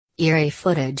Eerie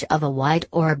footage of a white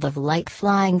orb of light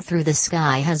flying through the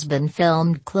sky has been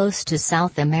filmed close to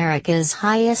South America's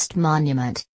highest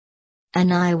monument.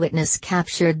 An eyewitness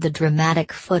captured the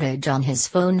dramatic footage on his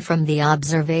phone from the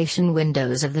observation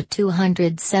windows of the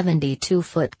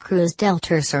 272-foot Cruz del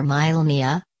Tercer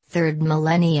Milenio, third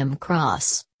Millennium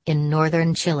Cross, in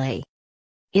northern Chile.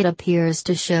 It appears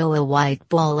to show a white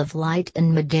ball of light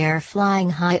in midair flying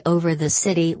high over the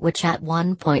city, which at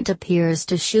one point appears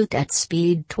to shoot at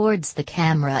speed towards the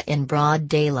camera in broad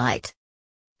daylight.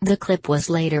 The clip was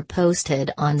later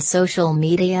posted on social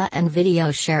media and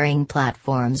video sharing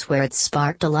platforms where it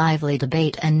sparked a lively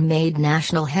debate and made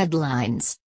national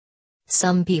headlines.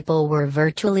 Some people were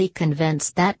virtually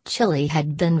convinced that Chile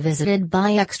had been visited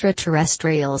by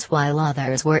extraterrestrials, while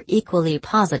others were equally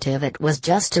positive it was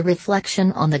just a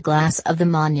reflection on the glass of the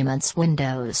monument's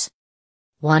windows.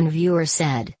 One viewer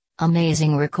said,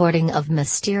 "Amazing recording of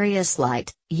mysterious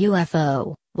light,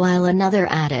 UFO," while another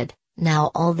added,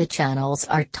 "Now all the channels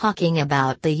are talking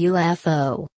about the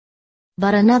UFO."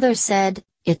 But another said,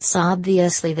 "It's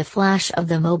obviously the flash of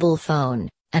the mobile phone,"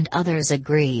 and others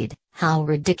agreed, "How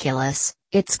ridiculous,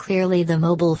 it's clearly the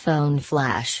mobile phone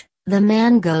flash, the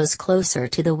man goes closer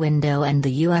to the window and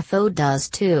the UFO does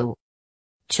too."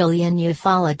 Chilean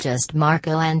ufologist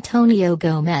Marco Antonio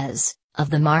Gomez, of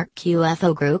the Mark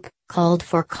UFO Group, called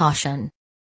for caution.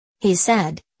 He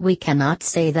said, "We cannot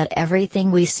say that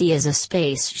everything we see is a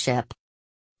spaceship.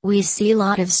 We see a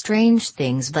lot of strange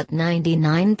things, but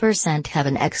 99% have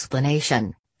an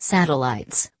explanation: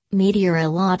 satellites,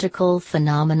 meteorological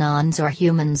phenomenons, or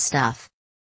human stuff.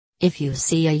 If you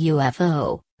see a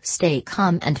UFO, stay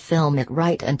calm and film it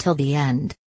right until the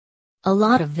end. A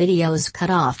lot of videos cut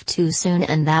off too soon,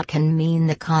 and that can mean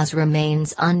the cause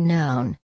remains unknown."